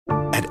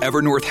At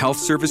Evernorth Health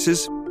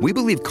Services, we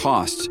believe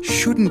costs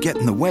shouldn't get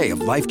in the way of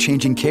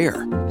life-changing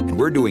care, and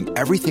we're doing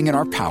everything in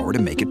our power to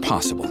make it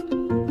possible.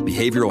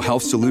 Behavioral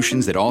health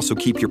solutions that also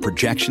keep your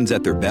projections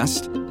at their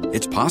best?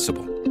 It's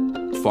possible.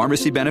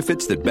 Pharmacy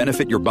benefits that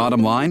benefit your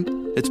bottom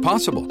line? It's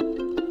possible.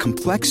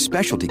 Complex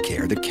specialty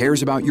care that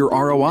cares about your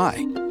ROI?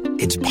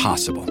 It's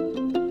possible.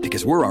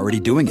 Because we're already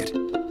doing it.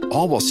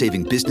 All while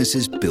saving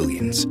businesses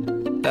billions.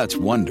 That's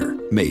Wonder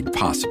made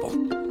possible.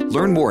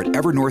 Learn more at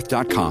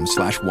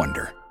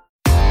evernorth.com/wonder.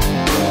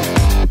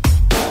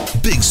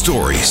 Big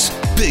stories,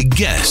 big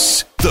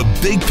guests, the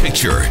big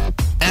picture.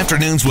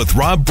 Afternoons with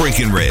Rob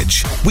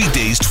Breckenridge.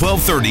 Weekdays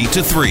 12:30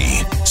 to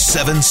 3,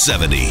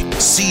 770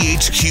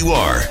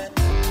 CHQR.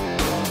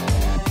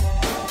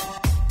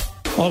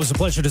 Well, it was a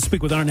pleasure to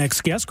speak with our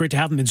next guest. Great to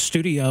have him in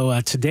studio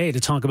today to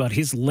talk about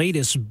his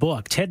latest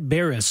book. Ted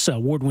Barris,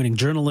 award-winning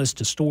journalist,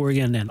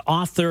 historian, and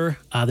author.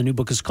 The new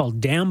book is called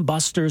Dam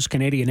Busters,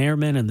 Canadian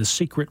Airmen and the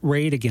Secret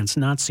Raid Against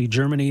Nazi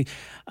Germany.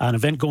 An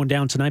event going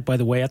down tonight, by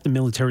the way, at the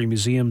Military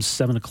Museum,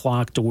 7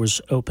 o'clock. Doors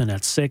open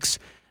at 6.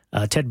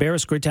 Ted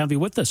Barris, great to have you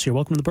with us. You're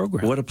welcome to the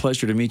program. What a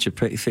pleasure to meet you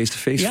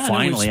face-to-face,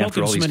 finally, we've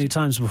after all spoken these... so many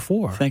times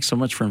before. Thanks so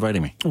much for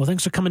inviting me. Well,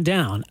 thanks for coming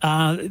down.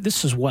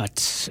 This is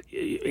what,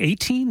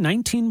 18,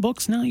 19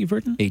 books now you've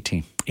written?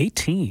 18.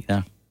 18?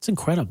 Yeah. It's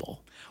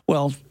incredible.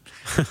 Well,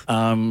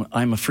 I'm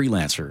a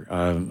freelancer,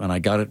 and I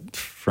got it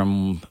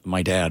from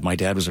my dad. My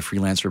dad was a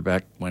freelancer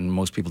back when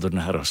most people didn't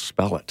know how to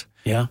spell it.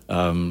 Yeah.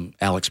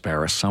 Alex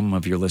Barris. Some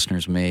of your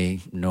listeners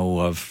may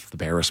know of the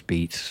Barris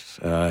Beat.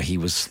 He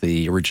was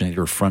the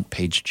originator of Front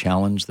Page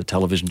Challenge, the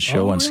television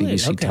show on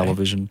CBC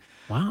Television.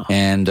 Wow.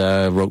 And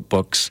wrote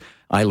books.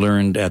 I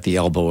learned at the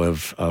elbow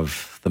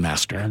of the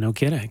master. Yeah, no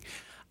kidding.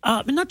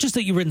 But not just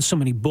that you've written so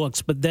many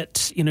books, but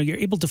that, you know, you're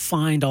able to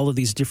find all of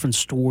these different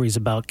stories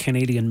about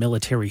Canadian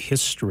military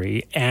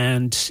history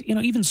and, you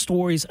know, even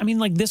stories. I mean,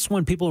 like this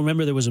one, people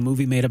remember there was a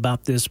movie made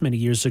about this many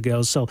years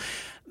ago. So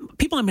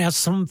people have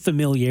some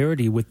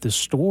familiarity with this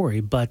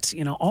story. But,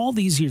 you know, all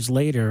these years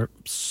later,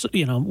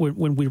 you know,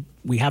 when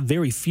we have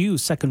very few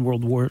Second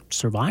World War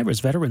survivors,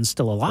 veterans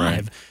still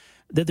alive,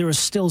 that there are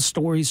still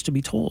stories to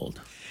be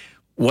told.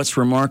 What's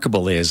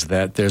remarkable is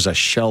that there's a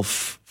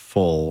shelf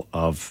full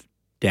of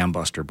Dam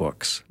Buster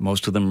books,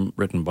 most of them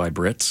written by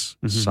Brits,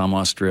 some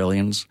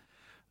Australians,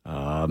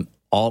 some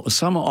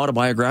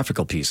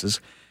autobiographical pieces,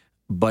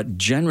 but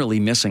generally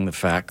missing the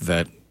fact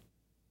that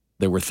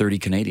there were 30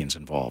 Canadians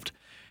involved.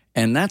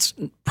 And that's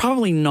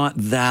probably not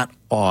that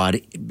odd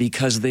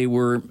because they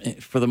were,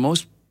 for the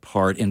most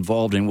part,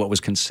 involved in what was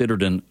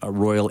considered a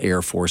Royal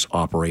Air Force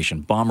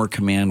operation. Bomber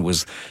Command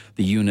was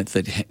the unit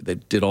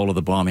that did all of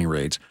the bombing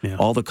raids. Yeah.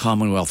 All the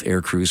Commonwealth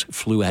air crews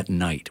flew at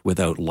night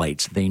without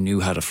lights. They knew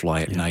how to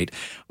fly at night.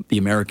 The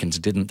Americans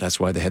didn't. That's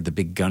why they had the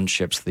big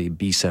gunships, the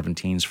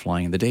B-17s,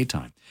 flying in the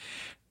daytime.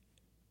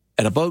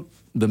 At about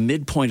the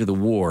midpoint of the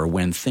war,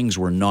 when things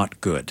were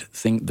not good,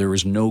 there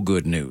was no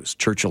good news.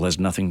 Churchill has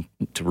nothing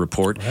to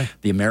report. Right.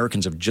 The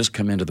Americans have just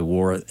come into the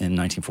war in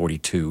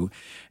 1942,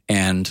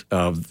 and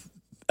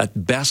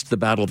at best, the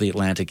Battle of the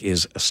Atlantic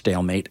is a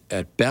stalemate.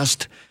 At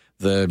best,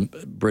 the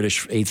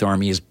British Eighth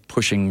Army is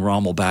pushing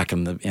Rommel back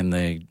in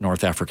the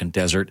North African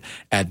desert.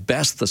 At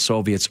best, the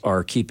Soviets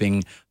are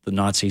keeping the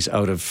Nazis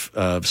out of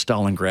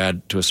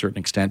Stalingrad to a certain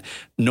extent.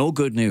 No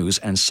good news.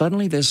 And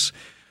suddenly this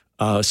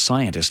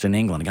scientist in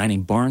England, a guy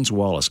named Barnes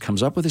Wallis,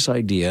 comes up with this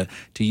idea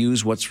to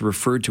use what's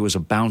referred to as a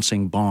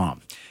bouncing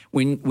bomb.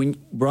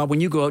 Rob, when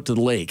you go out to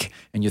the lake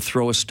and you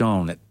throw a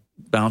stone that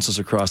bounces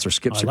across or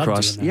skips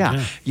across.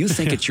 Yeah. You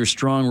think it's your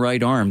strong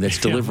right arm that's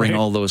delivering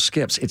all those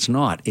skips. It's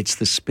not. It's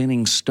the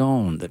spinning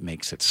stone that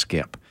makes it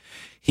skip.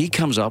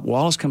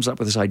 Wallace comes up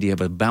with this idea of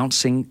a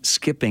bouncing,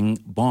 skipping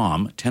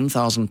bomb,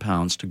 10,000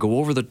 pounds, to go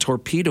over the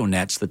torpedo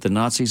nets that the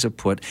Nazis have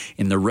put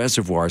in the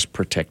reservoirs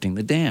protecting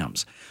the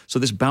dams. So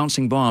this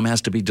bouncing bomb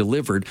has to be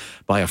delivered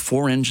by a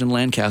 4-engine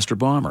Lancaster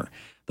bomber.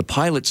 The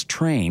pilots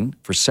train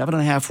for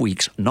 7.5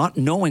 weeks, not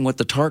knowing what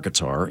the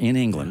targets are in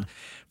England. Yeah.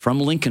 From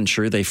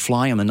Lincolnshire, they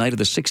fly on the night of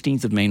the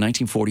 16th of May,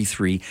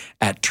 1943,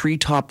 at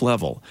treetop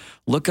level.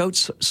 Look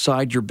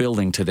outside your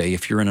building today.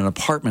 If you're in an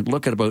apartment,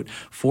 look at about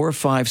 4 or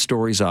 5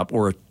 stories up,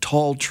 or a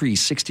tall tree,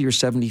 60 or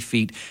 70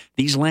 feet.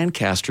 These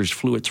Lancasters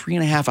flew at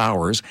 3.5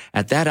 hours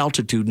at that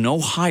altitude, no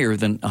higher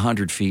than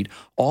 100 feet,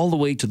 all the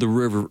way to the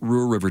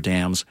Ruhr River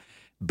dams,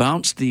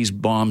 bounced these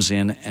bombs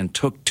in, and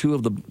took 2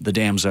 of the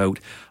dams out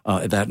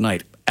that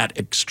night at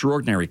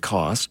extraordinary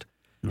cost.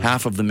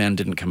 Half of the men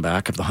didn't come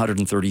back. Of the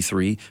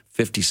 133,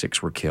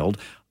 56 were killed.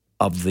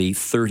 Of the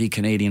 30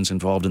 Canadians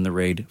involved in the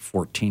raid,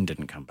 14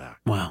 didn't come back.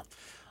 Wow.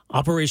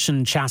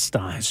 Operation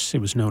Chastise,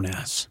 it was known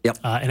as. Yep.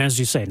 And as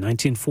you say,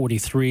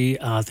 1943,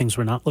 things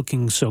were not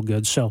looking so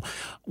good. So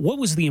what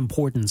was the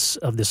importance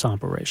of this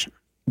operation?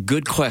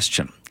 Good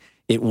question.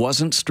 It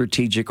wasn't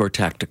strategic or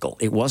tactical.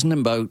 It wasn't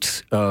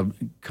about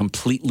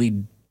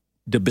completely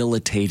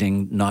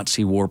debilitating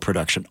Nazi war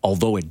production,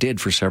 although it did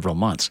for several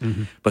months.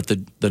 Mm-hmm. But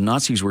the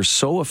Nazis were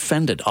so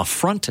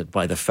affronted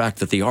by the fact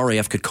that the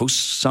RAF could go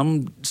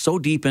so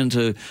deep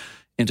into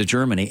into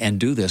Germany and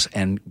do this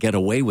and get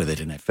away with it,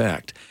 in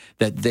effect,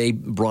 that they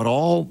brought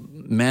all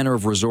manner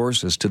of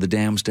resources to the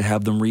dams to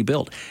have them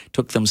rebuilt. It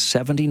took them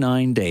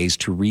 79 days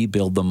to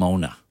rebuild the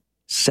Mona.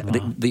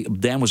 The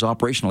dam was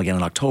operational again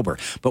in October.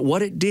 But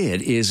what it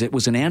did is it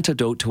was an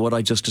antidote to what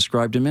I just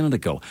described a minute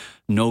ago.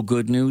 No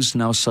good news,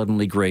 now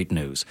suddenly great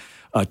news.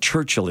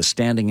 Churchill is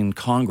standing in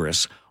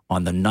Congress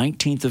on the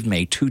 19th of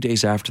May, 2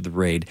 days after the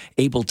raid,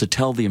 able to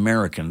tell the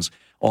Americans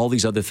all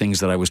these other things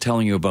that I was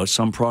telling you about,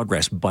 some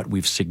progress, but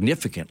we've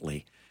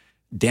significantly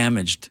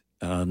damaged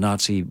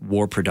Nazi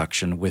war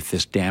production with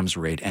this dams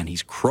raid. And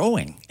he's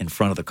crowing in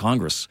front of the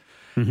Congress.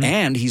 Mm-hmm.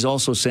 And he's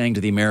also saying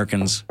to the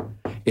Americans,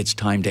 it's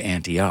time to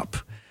ante up,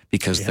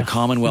 because the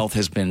Commonwealth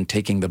has been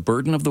taking the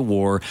burden of the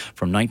war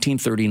from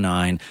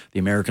 1939. The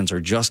Americans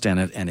are just in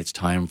it, and it's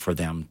time for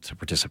them to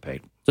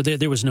participate. So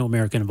there was no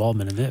American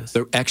involvement in this?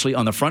 Actually,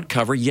 on the front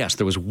cover, yes,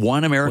 there was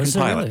one American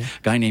pilot, really?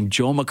 A guy named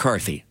Joe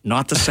McCarthy,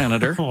 not the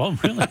senator. Oh,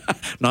 really?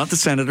 Not the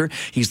senator.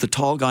 He's the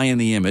tall guy in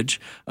the image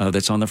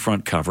that's on the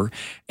front cover.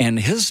 And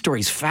his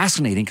story is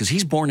fascinating because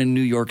he's born in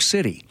New York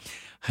City.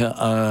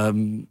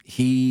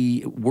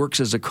 He works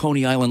as a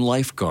Coney Island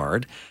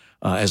lifeguard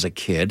as a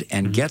kid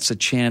and gets a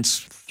chance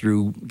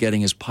through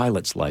getting his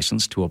pilot's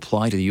license to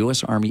apply to the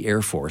U.S. Army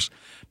Air Force.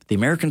 But the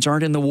Americans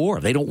aren't in the war.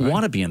 They don't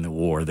want to be in the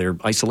war. They're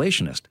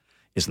isolationist.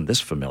 Isn't this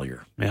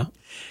familiar? Yeah.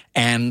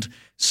 And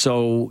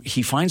so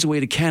he finds a way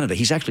to Canada.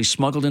 He's actually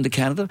smuggled into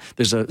Canada.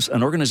 There's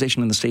an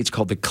organization in the States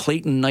called the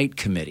Clayton Knight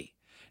Committee,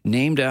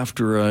 named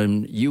after a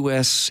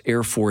U.S.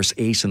 Air Force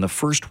ace in the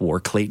First War,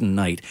 Clayton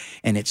Knight,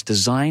 and it's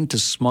designed to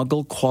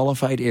smuggle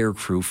qualified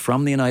aircrew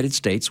from the United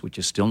States, which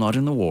is still not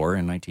in the war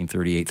in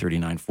 1938,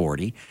 39,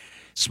 40,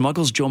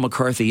 smuggles Joe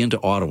McCarthy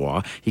into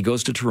Ottawa. He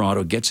goes to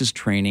Toronto, gets his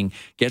training,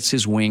 gets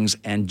his wings,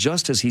 and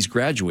just as he's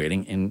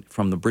graduating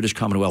from the British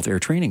Commonwealth Air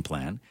Training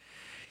Plan,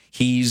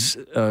 he's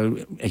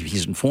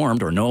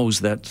informed or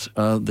knows that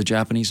the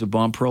Japanese have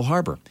bombed Pearl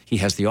Harbor. He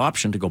has the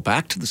option to go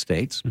back to the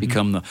States,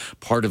 become the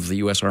part of the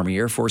U.S. Army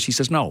Air Force. He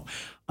says, no,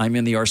 I'm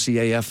in the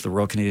RCAF, the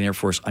Royal Canadian Air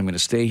Force. I'm going to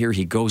stay here.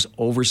 He goes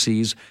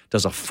overseas,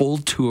 does a full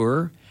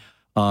tour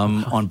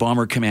on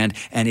Bomber Command,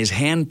 and is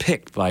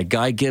handpicked by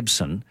Guy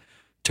Gibson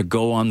to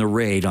go on the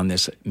raid, on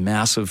this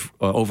massive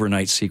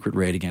overnight secret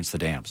raid against the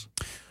dams.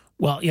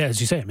 Well, yeah, as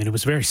you say, I mean, it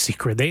was very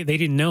secret. They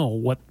didn't know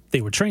what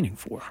they were training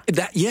for.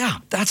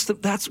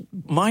 That's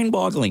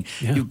mind-boggling.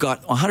 Yeah. You've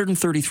got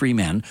 133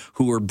 men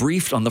who were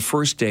briefed on the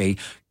first day.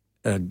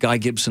 Guy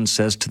Gibson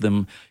says to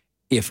them,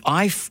 if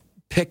I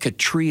pick a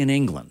tree in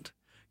England,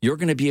 you're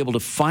going to be able to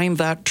find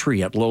that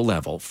tree at low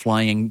level,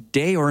 flying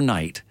day or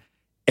night,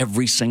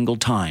 every single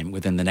time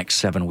within the next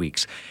 7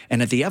 weeks.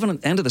 And at the end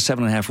of the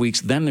 7.5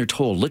 weeks, then they're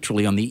told,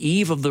 literally on the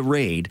eve of the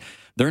raid,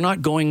 they're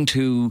not going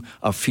to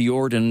a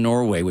fjord in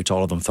Norway, which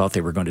all of them thought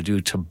they were going to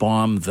do, to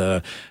bomb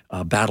the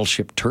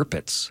battleship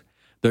Tirpitz.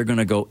 They're going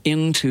to go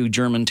into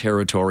German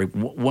territory.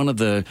 One of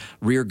the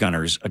rear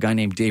gunners, a guy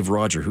named Dave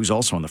Roger, who's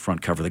also on the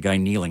front cover, the guy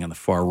kneeling on the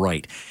far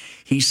right,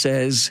 he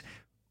says,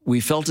 we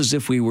felt as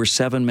if we were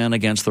 7 men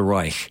against the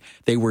Reich.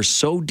 They were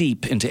so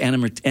deep into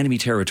enemy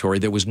territory,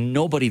 there was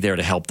nobody there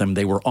to help them.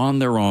 They were on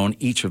their own,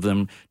 each of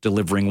them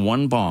delivering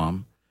one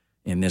bomb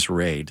in this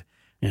raid.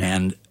 Yeah.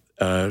 And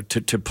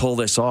to pull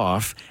this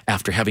off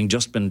after having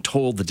just been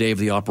told the day of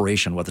the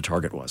operation what the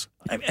target was.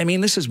 I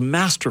mean, this is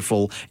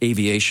masterful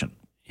aviation.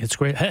 It's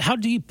great. How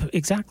deep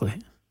exactly?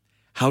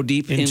 How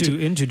deep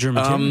into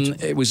German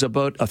territory? It was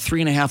about a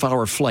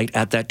 3.5-hour flight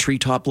at that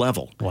treetop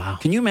level. Wow.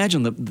 Can you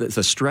imagine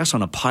the stress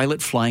on a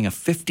pilot flying a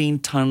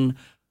 15-ton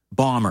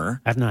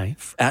bomber at night?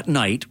 At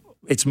night,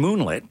 it's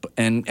moonlit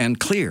and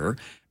clear,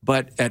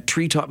 but at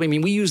treetop. I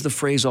mean, we use the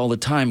phrase all the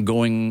time,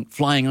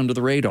 flying under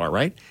the radar,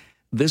 right?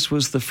 This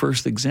was the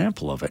first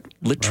example of it,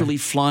 literally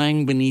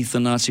flying beneath the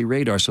Nazi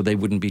radar so they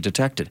wouldn't be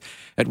detected.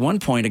 At one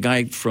point, a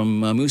guy from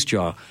Moose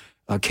Jaw,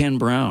 Ken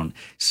Brown,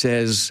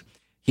 says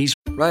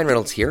Ryan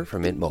Reynolds here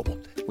from Mint Mobile.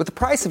 With the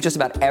price of just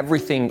about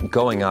everything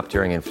going up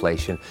during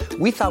inflation,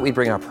 we thought we'd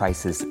bring our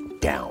prices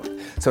down.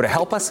 So to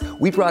help us,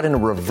 we brought in a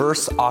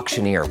reverse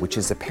auctioneer, which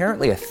is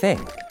apparently a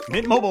thing.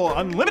 Mint Mobile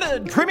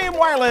Unlimited Premium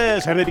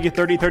Wireless. How to get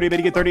 30, 30, how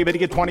to get 30, how to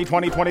get 20,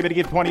 20, 20, how to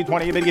get 20,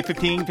 20, how to get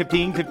 15,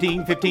 15,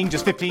 15, 15,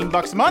 just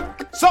 $15 a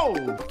month?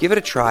 Sold! Give it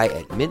a try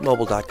at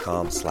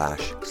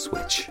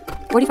mintmobile.com/switch.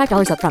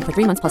 $45 up front for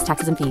 3 months plus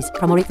taxes and fees.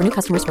 Promo rate for new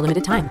customers for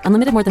limited time.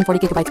 Unlimited more than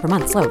 40 gigabytes per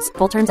month. Slows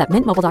full terms at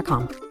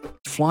mintmobile.com.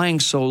 Flying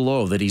so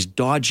low that he's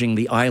dodging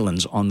the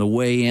islands on the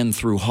way in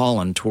through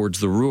Holland towards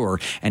the Ruhr,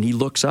 and he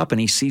looks up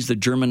and he sees the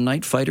German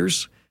night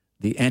fighters,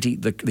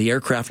 the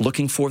aircraft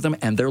looking for them,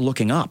 and they're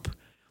looking up,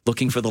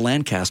 looking for the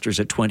Lancasters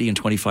at 20 and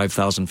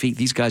 25,000 feet.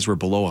 These guys were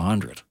below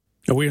 100.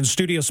 We're in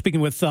studio speaking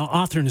with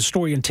author and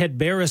historian Ted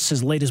Barris.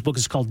 His latest book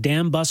is called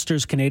Dam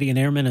Busters, Canadian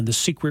Airmen and the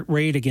Secret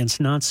Raid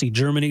Against Nazi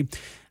Germany.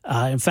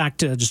 In fact,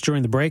 just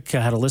during the break,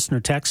 I had a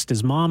listener text.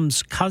 His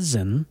mom's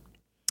cousin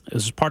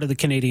is part of the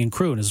Canadian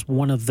crew and is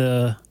one of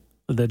the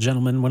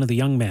gentlemen, one of the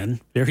young men,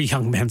 very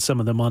young men, some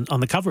of them on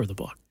the cover of the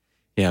book.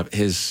 Yeah,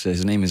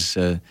 his name is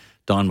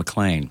Don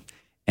McLean.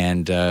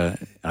 And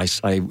I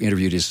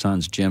interviewed his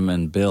sons, Jim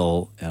and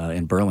Bill,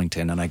 in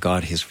Burlington, and I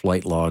got his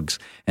flight logs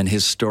and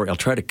his story. I'll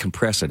try to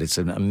compress it. It's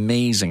an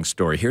amazing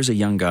story. Here's a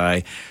young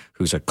guy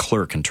who's a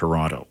clerk in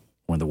Toronto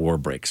when the war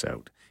breaks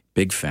out.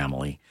 Big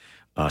family,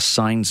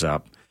 signs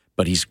up,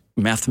 but he's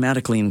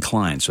mathematically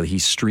inclined, so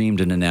he's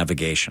streamed into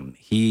navigation.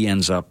 He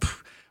ends up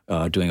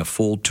doing a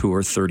full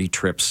tour, 30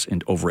 trips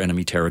over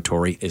enemy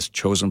territory, is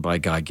chosen by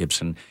Guy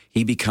Gibson.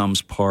 He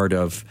becomes part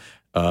of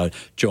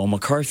Joe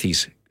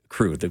McCarthy's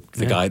crew, the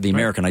guy, the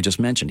American I just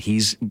mentioned.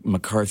 He's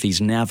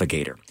McCarthy's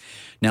navigator.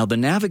 Now, the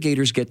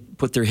navigators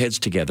put their heads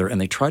together and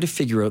they try to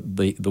figure out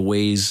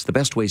the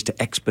best ways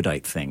to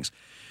expedite things.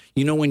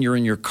 You know, when you're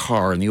in your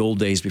car in the old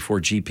days before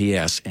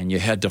GPS and you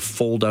had to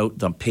fold out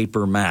the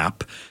paper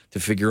map to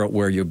figure out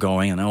where you're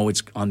going, and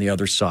it's on the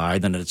other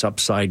side, then it's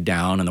upside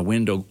down, and the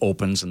window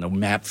opens and the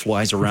map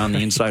flies around the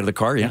inside of the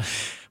car. Yeah,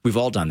 we've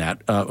all done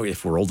that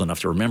if we're old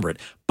enough to remember it.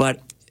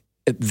 But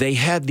they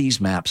had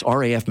these maps.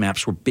 RAF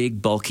maps were big,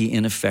 bulky,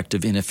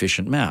 ineffective,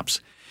 inefficient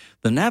maps.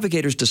 The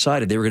navigators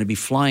decided they were going to be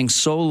flying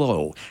so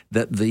low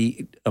that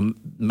the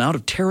amount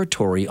of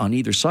territory on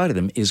either side of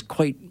them is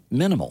quite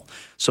minimal.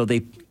 So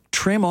they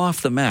trim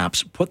off the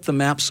maps, put the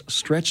maps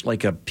stretched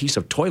like a piece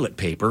of toilet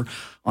paper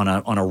on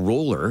a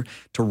roller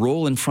to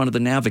roll in front of the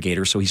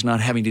navigator so he's not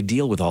having to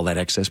deal with all that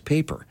excess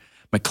paper.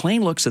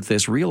 Maclean looks at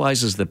this,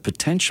 realizes the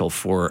potential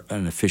for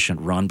an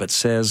efficient run, but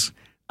says,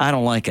 I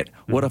don't like it.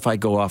 What if I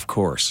go off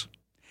course?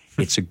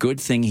 It's a good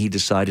thing he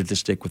decided to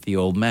stick with the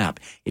old map.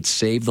 It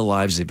saved the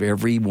lives of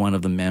every one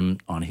of the men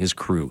on his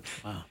crew.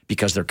 Wow.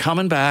 Because they're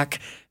coming back,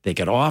 they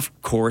get off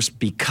course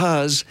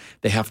because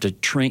they have to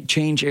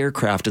change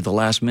aircraft at the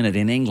last minute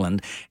in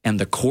England, and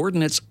the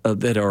coordinates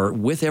that are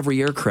with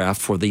every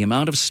aircraft for the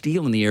amount of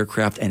steel in the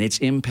aircraft and its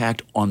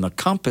impact on the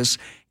compass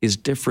is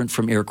different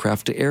from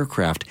aircraft to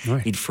aircraft.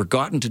 Right. He'd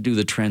forgotten to do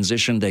the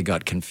transition. They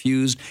got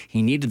confused.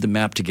 He needed the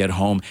map to get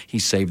home. He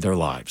saved their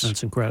lives.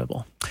 That's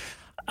incredible.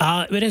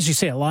 But as you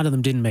say, a lot of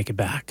them didn't make it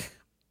back.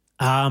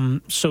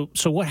 So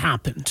what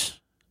happened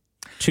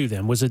to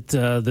them? Was it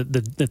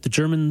that the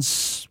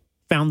Germans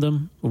found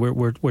them?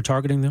 Were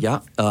targeting them?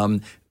 Yeah.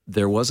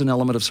 There was an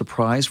element of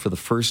surprise for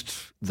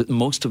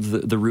most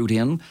of the route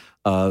in.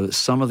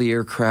 Some of the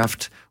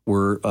aircraft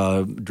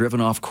were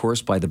driven off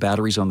course by the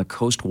batteries on the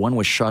coast. One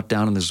was shot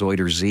down in the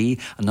Zoider Z.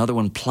 Another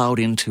one plowed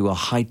into a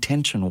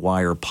high-tension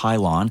wire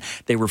pylon.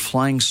 They were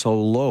flying so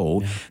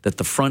low that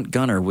the front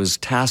gunner was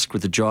tasked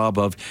with the job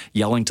of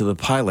yelling to the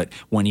pilot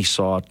when he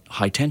saw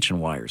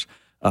high-tension wires.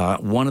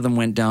 One of them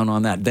went down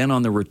on that. Then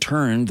on the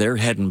return, they're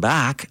heading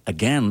back,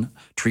 again,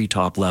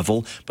 treetop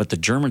level, but the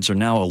Germans are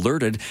now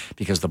alerted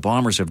because the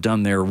bombers have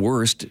done their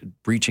worst,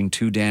 breaching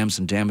 2 dams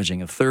and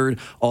damaging a third.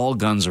 All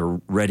guns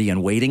are ready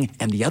and waiting.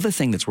 And the other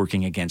thing that's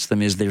working against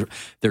them is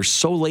they're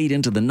so late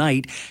into the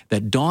night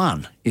that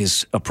dawn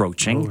is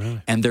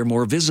approaching, and they're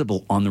more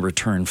visible on the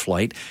return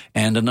flight,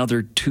 and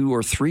another 2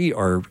 or 3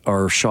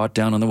 are shot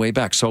down on the way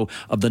back. So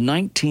of the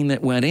 19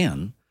 that went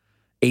in,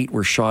 8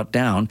 were shot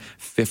down,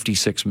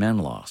 56 men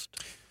lost.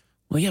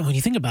 Well, yeah, when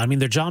you think about it, I mean,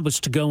 their job was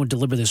to go and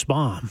deliver this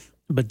bomb,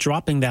 but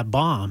dropping that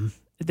bomb,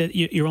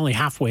 you're only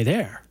halfway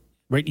there,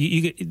 right?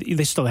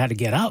 They still had to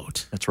get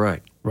out. That's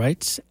right.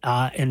 Right?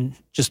 And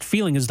just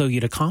feeling as though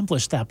you'd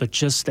accomplished that, but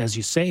just, as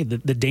you say,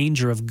 the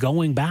danger of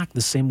going back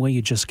the same way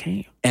you just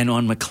came. And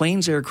on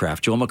Maclean's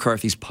aircraft, Joe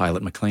McCarthy's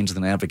pilot, Maclean's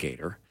the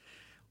navigator.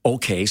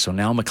 Okay, so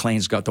now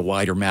Maclean's got the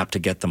wider map to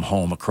get them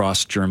home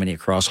across Germany,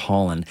 across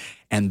Holland,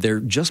 and they're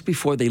just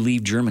before they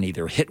leave Germany,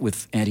 they're hit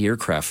with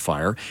anti-aircraft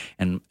fire,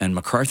 and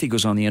McCarthy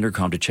goes on the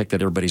intercom to check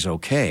that everybody's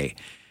okay,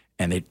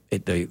 and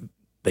they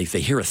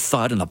hear a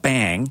thud and a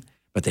bang,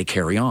 but they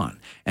carry on,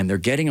 and they're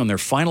getting on their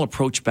final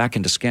approach back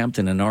into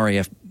Scampton and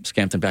RAF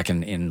Scampton back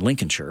in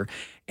Lincolnshire,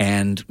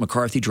 and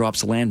McCarthy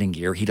drops the landing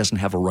gear. He doesn't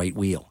have a right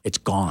wheel; it's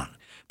gone.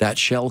 That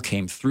shell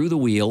came through the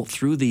wheel,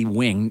 through the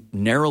wing,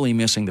 narrowly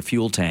missing the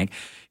fuel tank.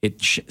 It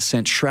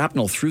sent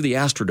shrapnel through the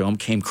Astrodome,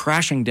 came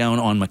crashing down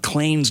on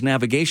Maclean's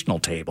navigational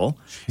table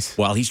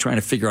while he's trying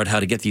to figure out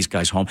how to get these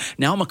guys home.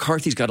 Now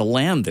McCarthy's got to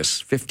land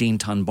this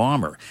 15-ton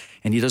bomber,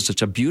 and he does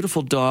such a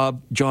beautiful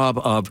job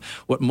of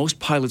what most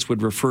pilots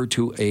would refer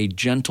to a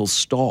gentle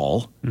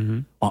stall,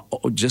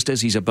 just as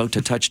he's about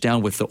to touch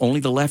down with only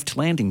the left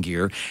landing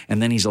gear,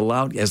 and then he's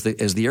allowed, as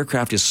the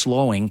aircraft is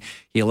slowing,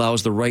 he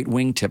allows the right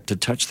wingtip to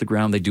touch the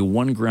ground. They do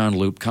one ground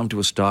loop, come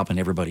to a stop, and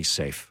everybody's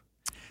safe.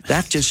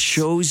 That just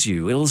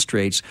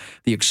illustrates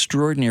the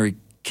extraordinary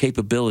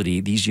capability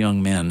these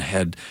young men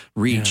had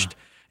reached.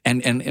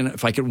 Yeah. And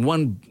if I could,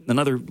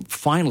 another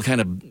final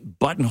kind of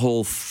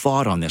buttonhole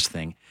thought on this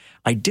thing,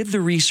 I did the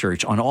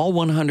research on all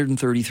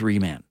 133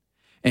 men.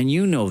 And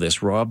you know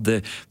this, Rob,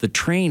 the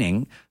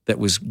training that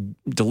was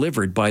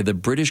delivered by the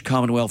British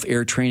Commonwealth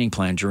Air Training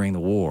Plan during the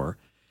war,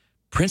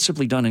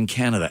 principally done in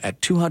Canada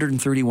at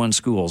 231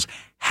 schools,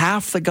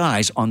 half the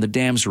guys on the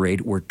Dams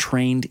raid were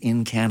trained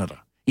in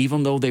Canada.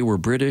 even though they were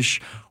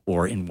British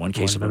or in one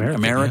case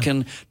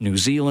American, New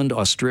Zealand,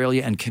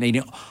 Australia, and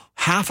Canadian.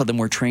 Half of them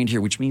were trained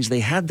here, which means they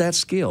had that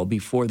skill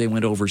before they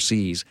went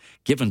overseas,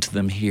 given to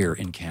them here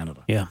in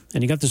Canada. Yeah,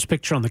 and you got this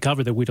picture on the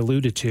cover that we'd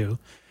alluded to.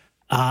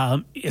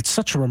 It's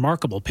such a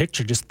remarkable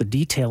picture, just the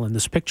detail in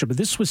this picture. But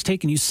this was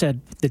taken, you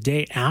said, the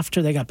day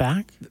after they got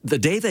back? The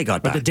day they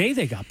got back. The day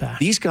they got back.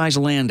 These guys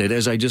landed,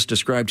 as I just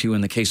described to you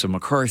in the case of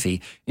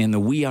McCarthy, in the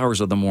wee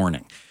hours of the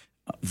morning.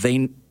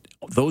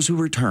 Those who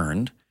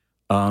returned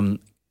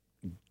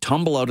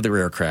tumble out of their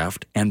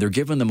aircraft, and they're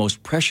given the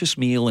most precious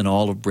meal in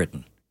all of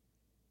Britain,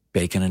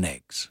 bacon and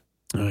eggs.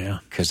 Oh, yeah.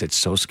 Because it's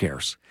so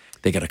scarce.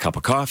 They get a cup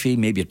of coffee,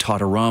 maybe a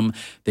tot of rum.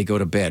 They go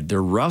to bed.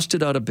 They're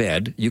rousted out of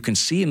bed. You can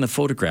see in the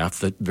photograph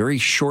the very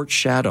short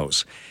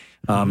shadows.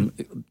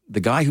 The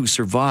guy who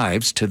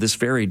survives to this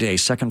very day,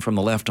 second from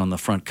the left on the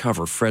front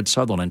cover, Fred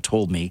Sutherland,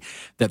 told me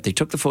that they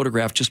took the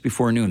photograph just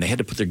before noon. They had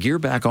to put their gear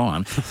back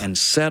on and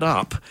set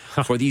up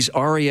for these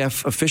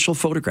RAF official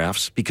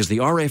photographs because the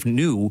RAF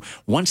knew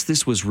once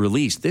this was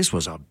released, this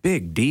was a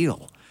big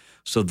deal.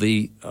 So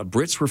the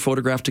Brits were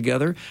photographed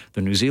together,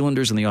 the New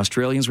Zealanders and the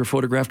Australians were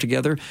photographed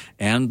together,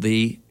 and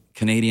the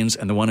Canadians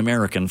and the one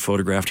American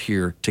photographed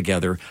here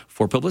together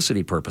for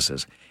publicity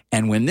purposes.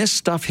 And when this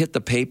stuff hit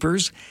the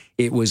papers,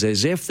 it was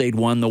as if they'd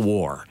won the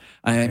war.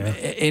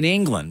 In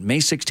England, May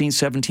 16th,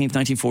 17th,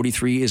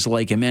 1943 is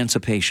like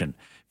emancipation.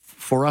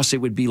 For us, it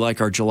would be like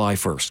our July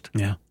 1st.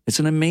 Yeah. It's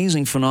an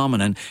amazing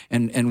phenomenon,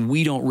 and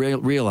we don't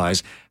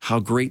realize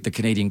how great the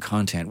Canadian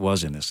content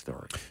was in this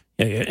story.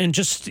 Yeah, and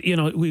just,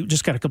 we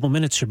just got a couple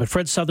minutes here, but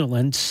Fred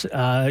Sutherland,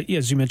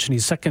 as you mentioned,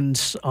 he's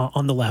second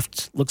on the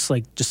left, looks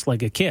like just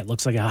like a kid,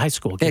 looks like a high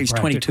school kid. Yeah, he's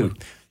 22.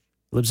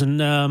 Lives in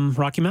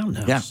Rocky Mountain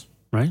House.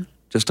 Yeah. Right?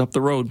 Just up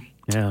the road.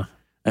 Yeah.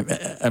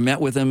 I met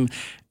with him,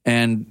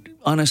 and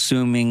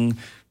unassuming,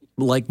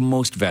 like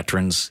most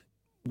veterans,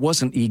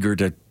 wasn't eager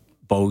to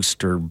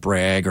boast or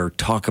brag or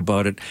talk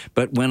about it.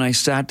 But when I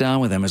sat down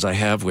with him, as I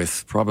have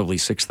with probably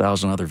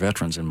 6,000 other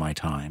veterans in my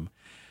time,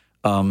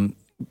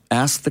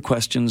 asked the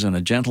questions in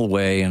a gentle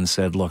way and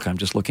said, look, I'm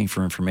just looking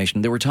for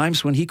information. There were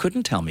times when he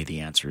couldn't tell me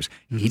the answers.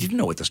 He didn't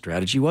know what the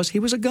strategy was. He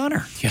was a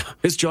gunner. Yeah.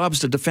 His job is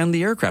to defend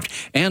the aircraft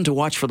and to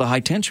watch for the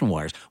high-tension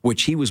wires,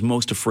 which he was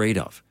most afraid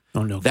of.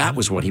 Oh, no. That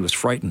was what he was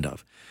frightened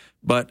of.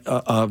 But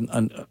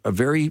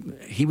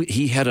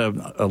he had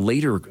a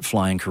later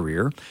flying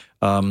career.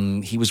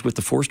 He was with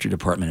the Forestry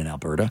Department in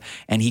Alberta,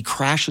 and he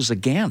crashes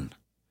again.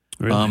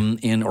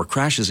 Really?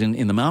 Crashes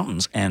in the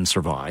mountains and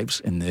survives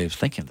in the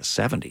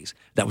 70s.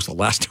 That was the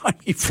last time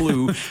he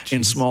flew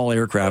in small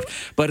aircraft.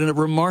 But a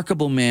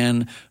remarkable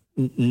man,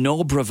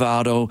 no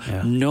bravado,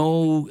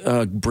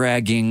 no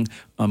bragging,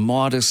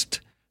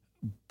 modest,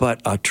 but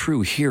a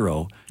true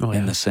hero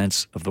in the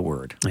sense of the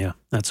word. Yeah,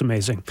 that's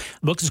amazing.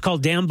 The book is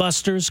called Dam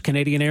Busters,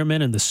 Canadian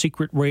Airmen and the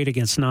Secret Raid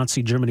Against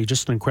Nazi Germany.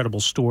 Just an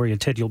incredible story.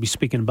 And Ted, you'll be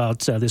speaking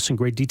about this in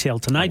great detail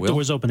tonight.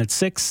 Doors open at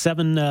 6,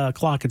 7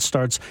 o'clock it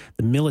starts,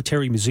 the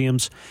military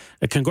museums.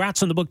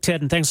 Congrats on the book,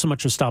 Ted, and thanks so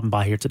much for stopping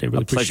by here today.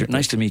 Really appreciate it.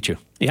 Nice to meet you.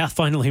 Yeah,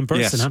 finally in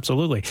person. Yes.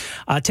 Absolutely.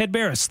 Ted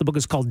Barris, the book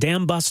is called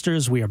Dam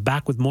Busters. We are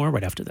back with more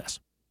right after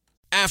this.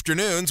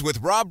 Afternoons with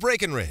Rob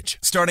Breckenridge,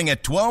 starting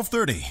at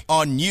 12:30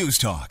 on News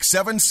Talk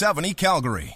 770 Calgary.